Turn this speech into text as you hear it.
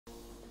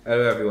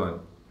Hello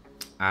everyone,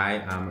 I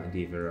am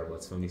David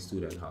Roberts from the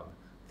Student Hub.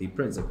 The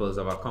Principles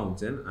of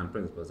Accounting and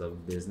Principles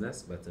of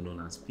Business, better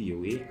known as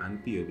POA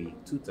and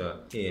POB tutor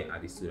here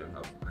at the Student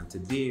Hub. And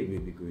today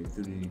we'll be going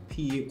through the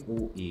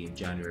POA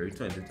January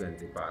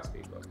 2020 past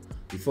paper.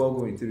 Before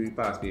going through the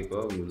past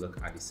paper, we'll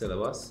look at the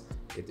syllabus.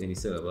 In the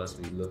syllabus,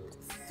 we look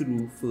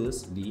through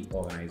first the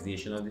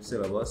organization of the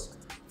syllabus,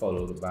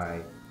 followed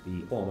by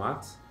the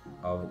format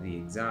of the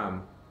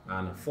exam,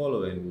 and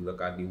following we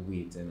look at the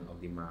weighting of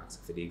the marks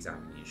for the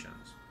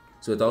examinations.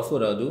 So without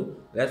further ado,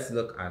 let's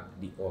look at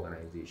the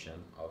organization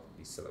of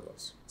the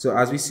syllabus. So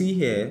as we see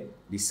here,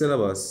 the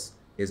syllabus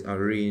is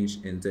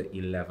arranged into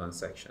 11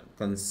 sections,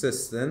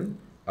 consisting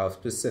of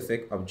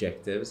specific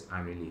objectives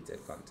and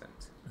related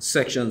content.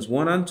 Sections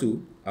 1 and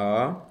 2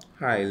 are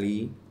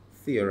highly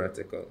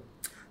theoretical.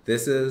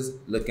 This is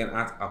looking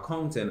at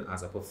accounting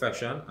as a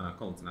profession and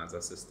accounting as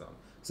a system.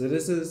 So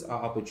this is an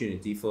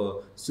opportunity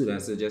for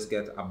students to just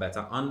get a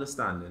better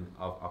understanding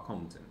of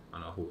accounting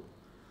on a whole.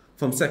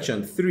 From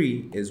section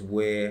 3 is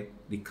where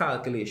the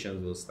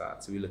calculations will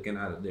start. So we're looking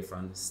at the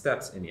different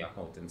steps in the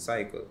accounting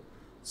cycle.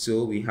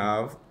 So we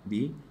have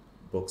the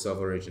books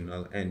of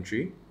original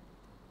entry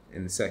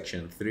in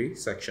section 3.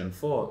 Section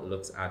 4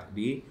 looks at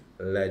the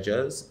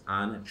ledgers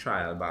and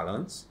trial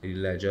balance. The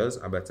ledgers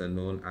are better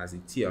known as the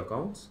T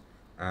accounts.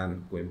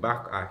 And going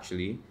back,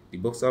 actually, the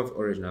books of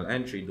original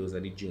entry, those are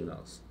the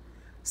journals.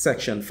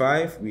 Section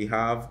 5, we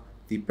have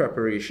the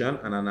preparation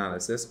and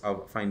analysis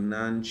of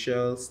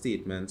financial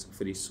statements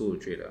for the sole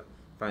trader.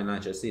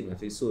 Financial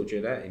statements for the sole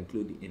trader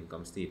include the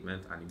income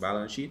statement and the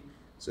balance sheet.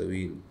 So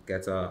we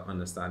get an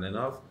understanding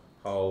of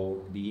how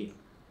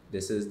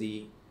this is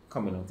the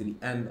coming up to the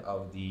end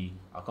of the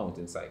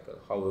accounting cycle,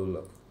 how it will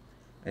look.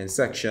 In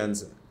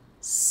sections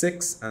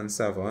 6 and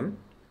 7,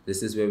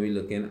 this is where we're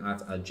looking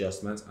at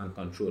adjustments and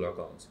control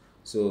accounts.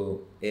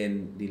 So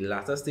in the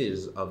latter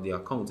stages of the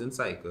accounting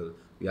cycle,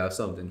 we have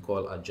something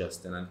called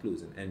adjusting and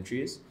closing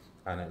entries.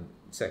 And in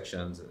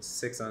sections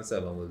 6 and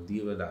 7 will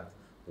deal with that,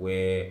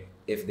 where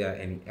if there are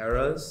any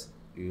errors,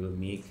 you will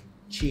make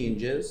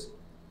changes.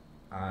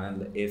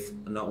 And if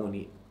not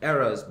only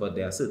errors, but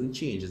there are certain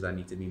changes that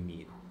need to be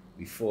made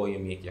before you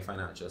make your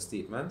financial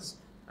statements.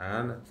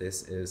 And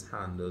this is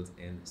handled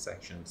in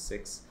section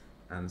 6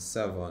 and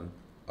 7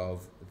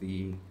 of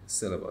the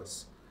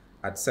syllabus.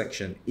 At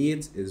section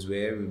 8 is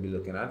where we'll be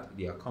looking at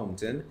the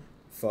accounting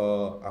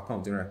for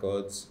accounting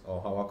records,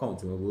 or how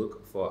accounting will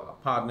work for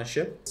a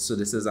partnership. So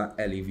this is an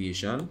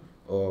elevation,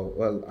 or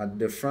well, a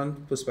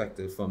different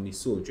perspective from the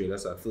sole trader.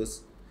 So at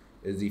first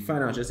is the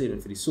financial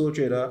statement for the sole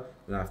trader,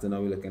 and after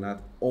now we're looking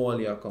at all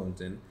the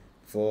accounting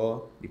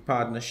for the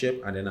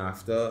partnership, and then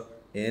after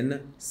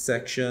in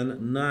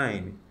section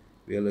 9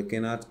 we are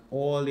looking at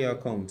all the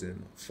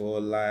accounting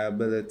for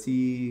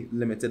liability,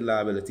 limited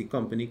liability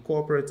company,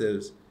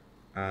 cooperatives,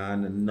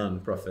 and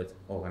non-profit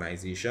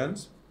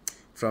organizations.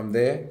 From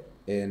there,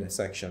 in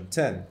section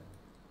 10,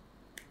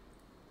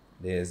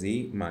 there's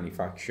the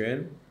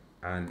manufacturing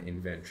and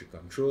inventory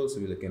control. So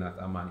we're looking at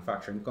a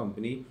manufacturing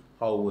company,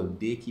 how will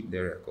they keep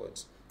their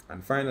records?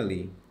 And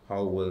finally,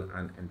 how will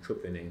an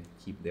entrepreneur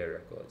keep their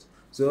records?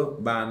 So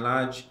by and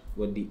large,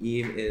 what the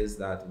aim is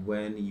that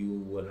when you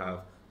would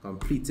have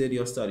completed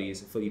your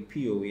studies for the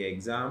POA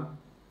exam,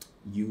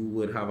 you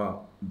would have a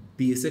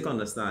basic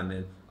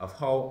understanding of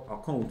how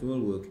accounting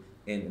will work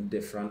in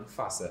different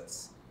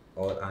facets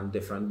and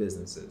different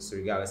businesses. So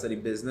regardless of the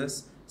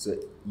business, so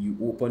you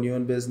open your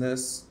own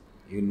business,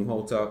 you know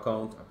how to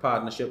account, a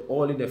partnership,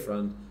 all the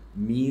different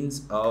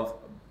means of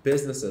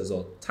businesses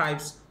or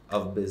types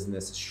of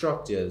business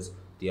structures,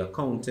 the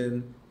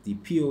accounting, the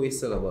POA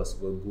syllabus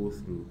will go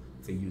through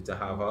for you to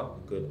have a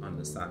good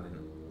understanding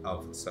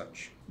of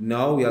such.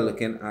 Now we are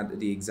looking at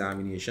the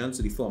examination.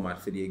 So the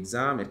format for the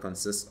exam, it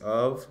consists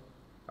of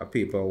a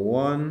paper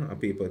 1, a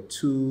paper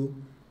 2,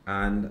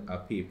 and a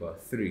paper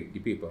 3. The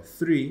paper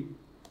 3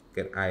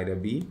 can either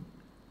be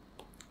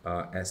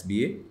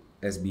SBA.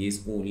 SBA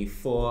is only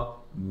for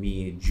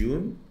May,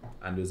 June,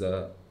 and those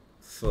are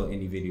for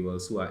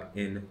individuals who are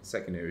in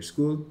secondary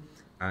school.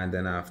 And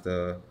then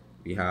after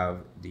we have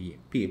the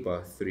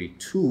paper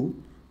 3-2,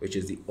 which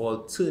is the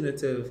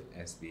alternative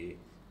SBA,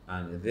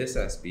 and this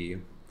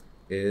SBA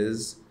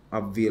is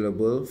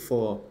available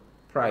for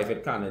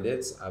private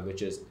candidates,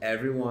 which is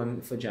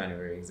everyone for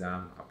January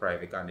exam, a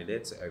private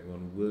candidate. So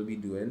everyone will be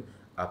doing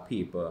a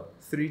paper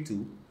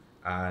 3-2,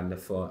 and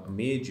for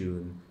May,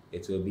 June,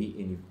 it will be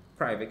in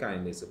private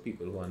candidates. So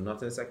people who are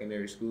not in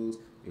secondary schools,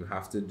 you'll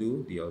have to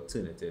do the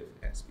alternative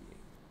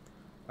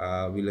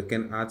SBA. We're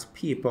looking at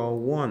paper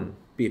 1.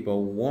 Paper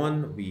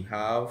 1, we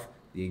have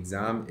the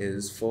exam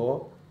is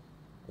for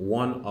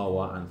 1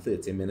 hour and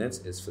 30 minutes,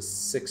 is for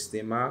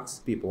 60 marks.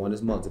 Paper 1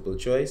 is multiple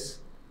choice,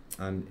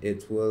 and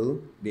it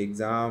will, the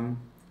exam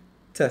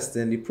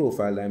testing the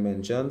profile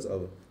dimensions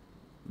of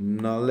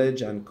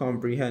knowledge and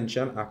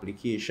comprehension,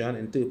 application,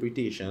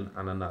 interpretation,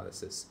 and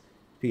analysis.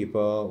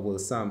 Paper will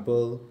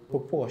sample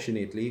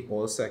proportionately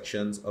all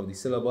sections of the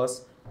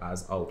syllabus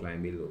as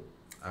outlined below.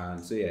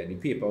 And so yeah, the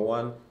paper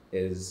 1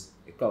 is,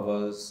 it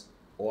covers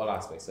all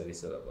aspects of the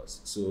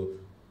syllabus. So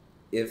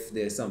if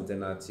there's something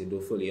that you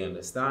don't fully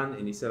understand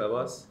in the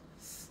syllabus,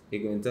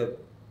 you're going to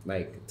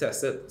like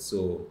test it,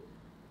 so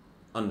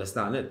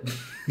understand it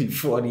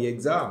before the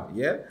exam.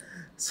 Yeah,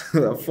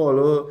 so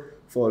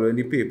following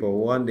the paper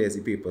 1, there's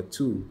the paper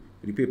 2.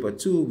 With the paper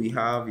 2,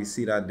 you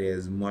see that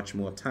there's much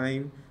more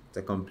time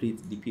to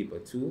complete the paper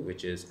 2,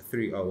 which is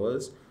 3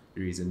 hours.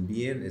 The reason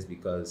being is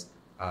because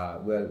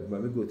well,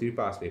 when we go through the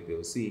past paper,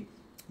 you'll see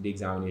the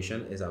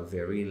examination is a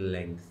very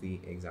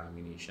lengthy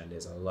examination.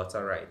 There's a lot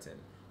of writing.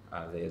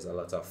 There's a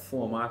lot of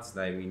formats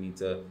that we need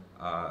to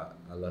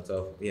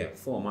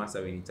formats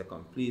that we need to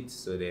complete.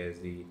 So there's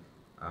the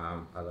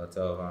a lot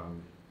of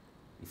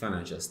the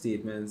financial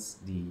statements,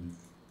 the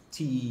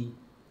T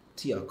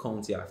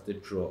accounts you have to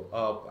draw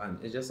up,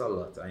 and it's just a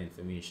lot of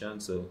information.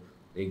 So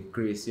they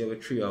grace you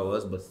with 3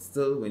 hours, but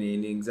still when you're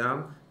in the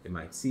exam, it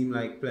might seem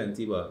like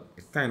plenty, but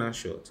it's kind of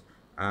short.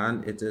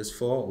 And it is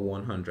for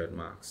 100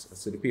 marks.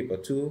 So the paper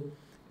 2,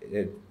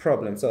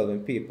 problem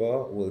solving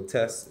paper, will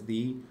test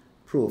the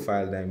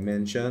profile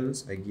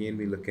dimensions. Again,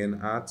 we're looking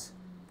at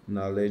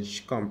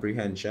knowledge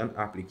comprehension,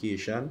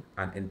 application,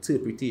 and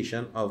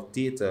interpretation of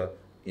data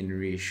in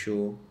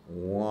ratio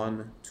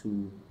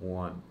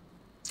 1:1.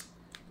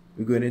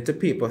 We're going into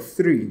paper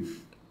 3.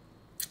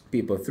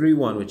 Paper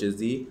 3-1, which is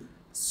the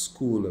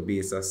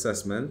school-based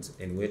assessment,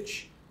 in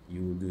which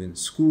you will do in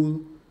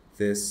school.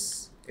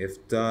 This,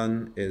 if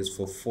done, is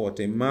for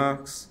 40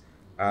 marks,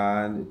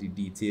 and the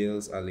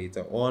details are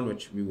later on,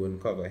 which we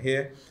won't cover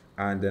here.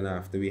 And then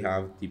after, we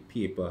have the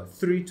paper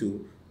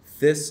 3-2.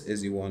 This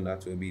is the one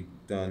that will be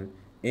done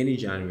in the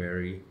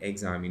January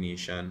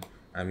examination,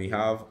 and we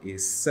have a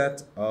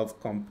set of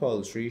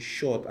compulsory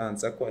short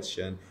answer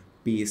questions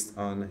based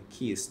on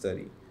case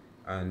study,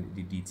 and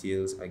the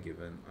details are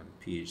given on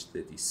page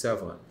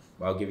 37.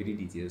 But I'll give you the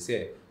details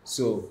here.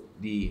 So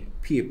the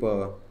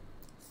paper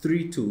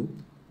 3-2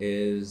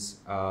 is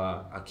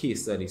a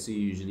case study. So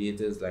usually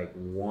it is like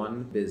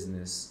one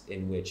business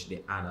in which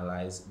they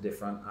analyze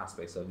different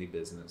aspects of the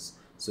business.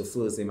 So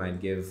first they might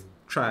give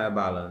trial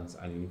balance,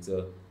 and you need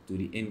to do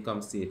the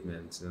income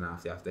statement. Then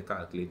after you have to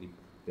calculate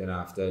then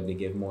after they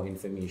give more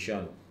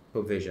information,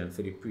 provision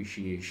for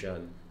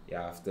depreciation, you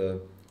have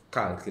to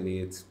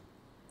calculate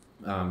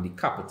the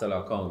capital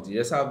account. You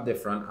just have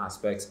different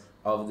aspects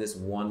of this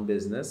one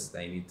business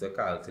that you need to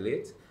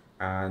calculate,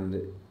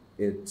 and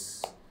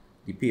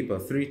the paper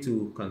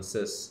 3-2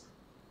 consists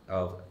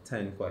of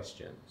 10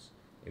 questions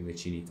in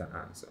which you need to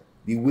answer.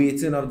 The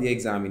weighting of the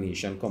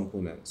examination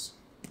components.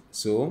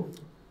 So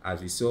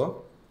as we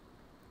saw,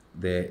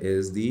 there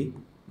is the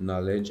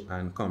knowledge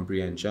and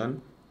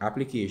comprehension,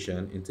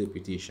 application,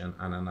 interpretation,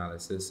 and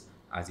analysis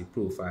as the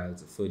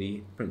profiles for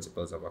the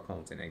principles of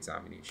accounting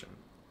examination.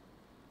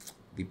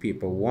 The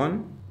paper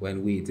 1,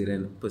 when weighted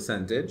in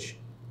percentage,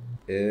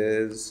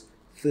 is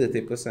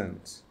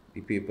 30%.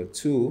 The paper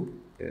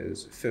 2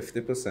 is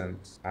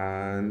 50%,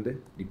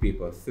 and the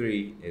paper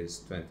 3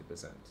 is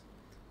 20%.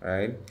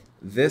 Right?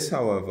 This,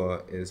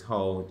 however, is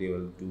how they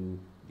will do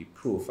the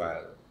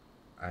profile.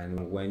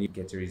 And when you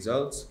get the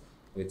results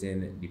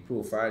within the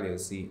profile, you'll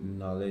see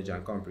knowledge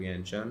and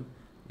comprehension,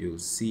 you'll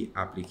see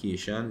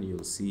application,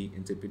 you'll see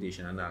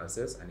interpretation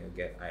analysis, and you'll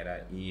get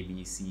either A,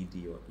 B, C,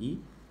 D, or E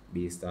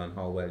based on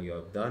how well you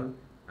have done.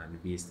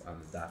 And based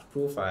on that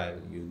profile,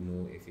 you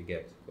know if you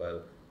get,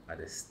 well, a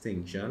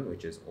distinction,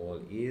 which is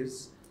all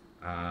A's,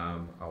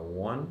 a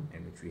 1,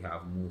 in which we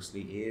have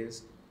mostly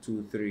A's,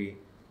 2, 3,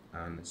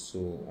 and so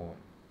on.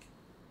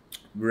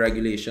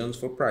 Regulations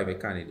for private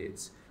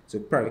candidates. So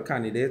private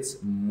candidates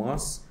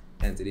must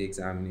enter the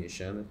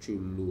examination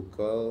through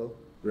local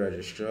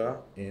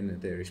registrar in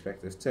their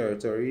respective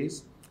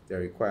territories. They're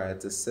required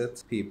to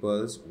sit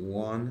papers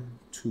 1,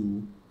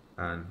 2,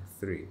 and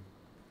 3.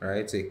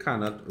 Right? So you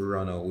cannot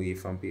run away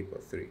from paper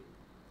 3.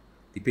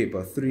 The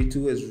paper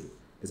 3-2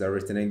 is a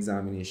written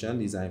examination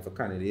designed for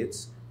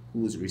candidates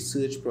whose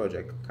research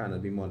project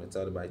cannot be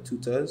monitored by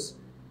tutors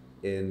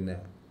in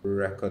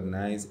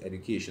recognized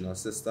educational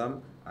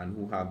system, and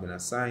who have been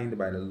assigned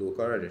by the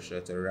local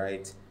registrar to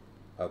write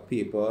a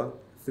paper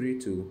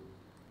 3-2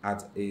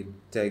 at a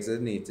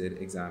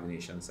designated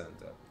examination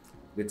center.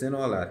 Within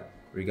all that,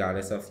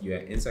 regardless of you are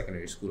in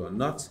secondary school or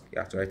not, you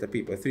have to write a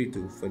paper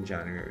 3-2 for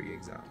January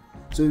exam.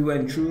 So we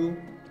went through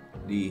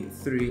the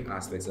 3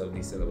 aspects of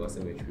the syllabus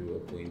in which we were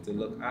going to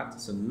look at.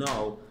 So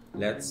now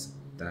let's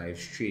dive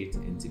straight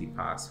into the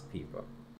past paper.